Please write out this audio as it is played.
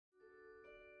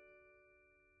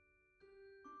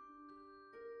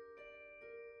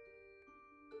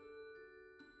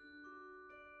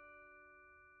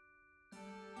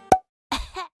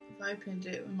opened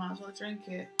it, we might as well drink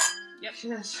it. Yep.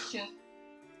 Cheers. Cheers.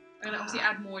 And obviously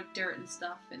add more dirt and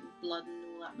stuff and blood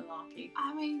and all that malarkey.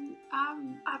 I mean,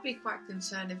 I'd be quite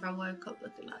concerned if I woke up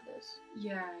looking like this.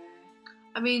 Yeah.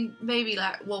 I mean, maybe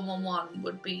like 111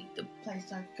 would be the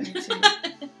place I'd go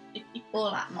to.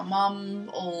 Or like my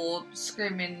mum, or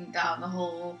screaming down the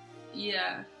hall.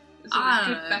 Yeah. It's I a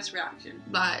don't good know. best reaction.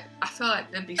 Like, I feel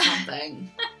like there'd be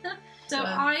something. So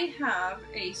I have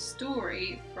a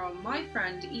story from my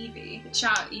friend Evie.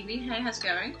 Shout out Evie, hey, how's it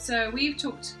going? So we've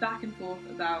talked back and forth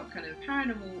about kind of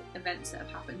paranormal events that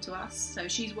have happened to us. So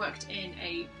she's worked in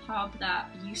a pub that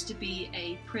used to be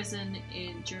a prison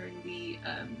during the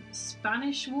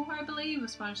Spanish War, I believe, or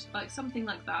Spanish, like something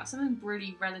like that, something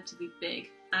really relatively big.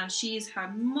 And she's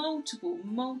had multiple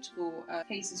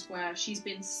cases where she's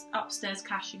been upstairs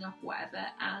cashing up, whatever,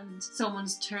 and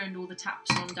someone's turned all the taps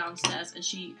on downstairs,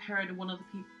 and her and one other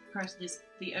person is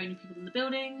the only people in the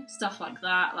building, stuff like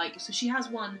that. Like, so she has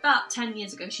one about 10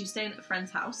 years ago. She was staying at a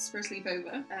friend's house for a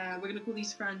sleepover. We're gonna call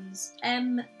these friends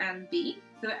M and B.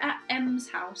 So they're at M's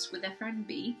house with their friend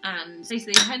B, and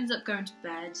basically they ended up going to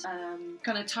bed,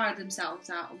 kind of tired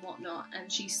themselves out and whatnot,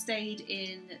 and she stayed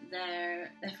in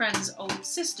their friend's old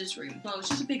sister's room. Well, it was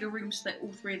just a bigger room so that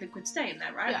all three of them could stay in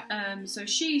there, right? Yeah. So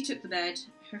she took the bed,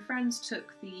 her friends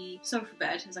took the sofa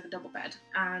bed, it was like a double bed,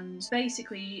 and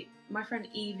basically my friend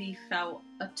Evie felt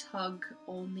a tug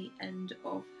on the end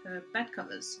of her bed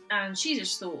covers, and she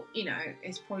just thought, you know,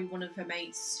 it's probably one of her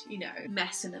mates, you know,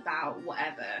 messing about,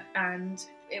 whatever, and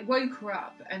it woke her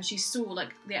up, and she saw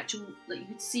like the actual, like you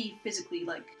could see physically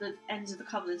like the ends of the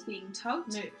covers being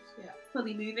tugged. Moves, yeah.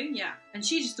 Fully moving, yeah. And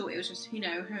she just thought it was just, you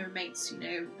know, her mates, you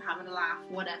know, having a laugh,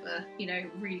 whatever, you know,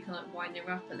 really kind of like winding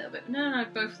her up a little bit. But no,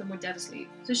 both of them were dead asleep.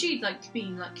 So she'd like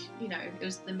been like, you know, it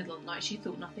was the middle of the night, she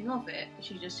thought nothing of it.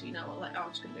 She just, you know, like, oh, I'm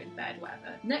just gonna go to bed,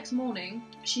 whatever. Next morning,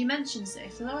 she mentions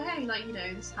this, and oh, hey, like, you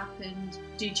know, this happened,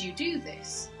 did you do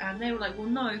this? And they were like, well,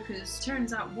 no, because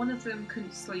turns out one of them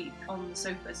couldn't sleep on the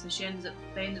sofa, so they ended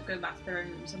up going back to their own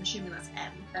room, so I'm assuming that's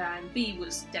M. And B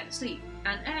was dead asleep.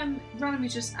 And M randomly,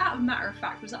 just out of matter of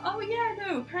fact, was like, oh yeah,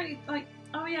 no, apparently, like,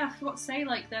 oh yeah, I forgot to say,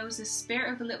 like, there was this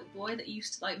spirit of a little boy that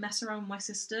used to, like, mess around with my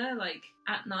sister, like,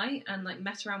 at night, and, like,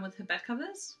 mess around with her bed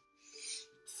covers.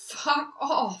 Fuck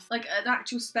off! Like, an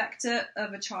actual spectre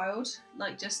of a child,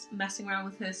 like, just messing around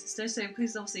with her sister. So,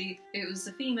 because obviously it was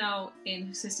a female in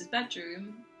her sister's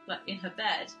bedroom, like, in her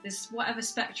bed, this, whatever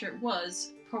spectre it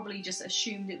was, probably just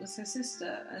assumed it was her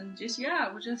sister, and just,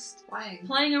 yeah, we're just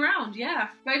playing around, yeah.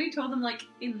 I only told them, like,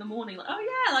 in the morning, like, oh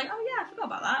yeah, I forgot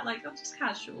about that, like, I'm just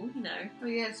casual, you know. Oh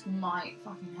yeah, this might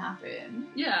fucking happen.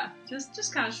 Yeah,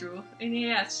 just casual. And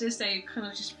yeah, it's just, they kind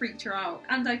of just freaked her out.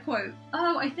 And I quote,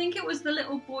 oh, I think it was the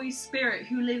little boy's spirit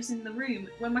who lives in the room.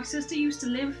 When my sister used to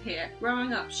live here,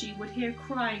 growing up, she would hear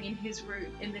crying in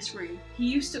this room. He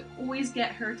used to always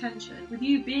get her attention. With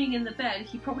you being in the bed,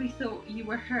 he probably thought you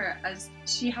were her, as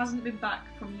she hasn't been back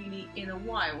from uni in a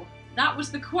while. That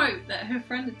was the quote that her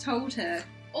friend had told her.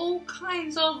 All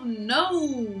kinds of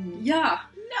no! Yeah.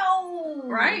 No!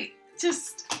 Right?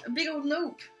 Just a big old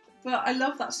nope. But I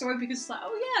love that story because it's like,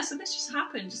 oh yeah, so this just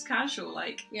happened, just casual.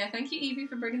 Like, yeah, thank you, Evie,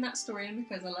 for bringing that story in,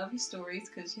 because I love your stories,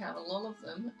 because you have a lot of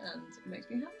them, and it makes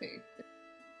me happy.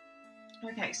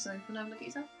 Okay, so you want to have a look at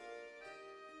yourself?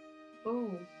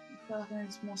 Ooh, I feel like I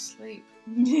need some more sleep.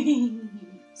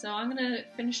 So I'm going to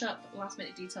finish up last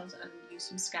minute details and use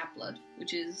some scab blood,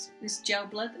 which is this gel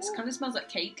blood that kind of smells like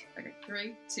cake. Okay,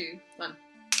 3, 2, 1.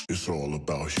 It's all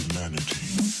about humanity.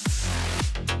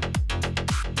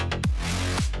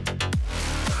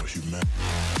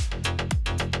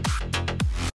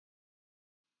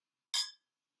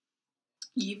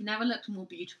 You've never looked more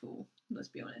beautiful, let's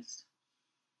be honest.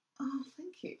 Oh,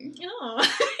 thank you.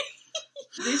 Oh.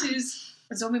 This is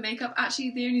zombie makeup.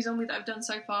 Actually, the only zombie that I've done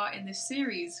so far in this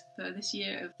series for this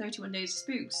year of 31 Days of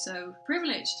Spooks, so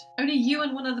privileged. Only you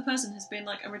and one other person has been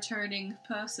like a returning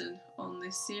person on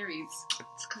this series.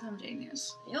 It's because I'm a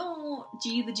genius. Oh,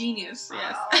 G the genius,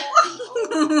 yes.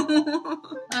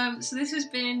 So this has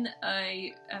been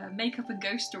a makeup and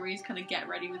ghost stories kind of get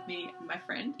ready with me and my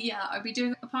friend. Yeah, I'll be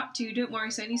doing a part 2, don't worry,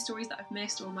 so any stories that I've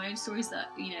missed or my own stories that,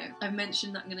 you know, I've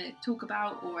mentioned that I'm going to talk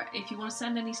about, or if you want to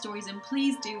send any stories in,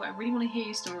 please do. I really want to hear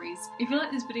your stories. If you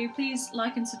like this video, please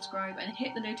like and subscribe and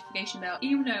hit the notification bell,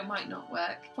 even though it might not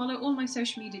work. Follow all my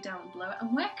social media down below.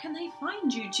 And where can they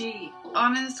find you, G?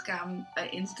 On Instagram.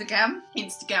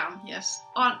 Instagram, yes.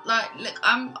 On, like, look,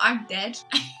 I'm dead.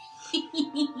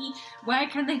 Where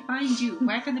can they find you?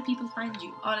 Where can the people find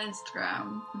you? On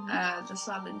Instagram, the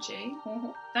Silent G.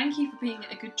 Thank you for being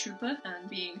a good trooper and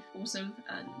being awesome.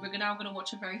 And we're now going to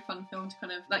watch a very fun film to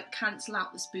kind of like cancel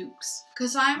out the spooks.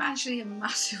 Because I'm actually a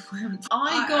massive wimp.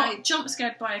 I got jump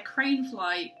scared by a crane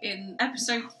fly in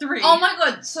episode 3. Oh my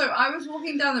god, so I was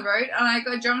walking down the road and I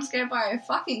got jump scared by a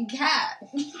fucking cat.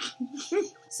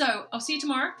 So, I'll see you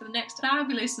tomorrow for the next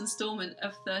fabulous instalment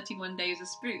of 31 Days of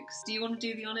Spooks. Do you want to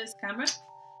do the honours, camera?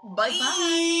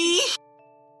 Bye.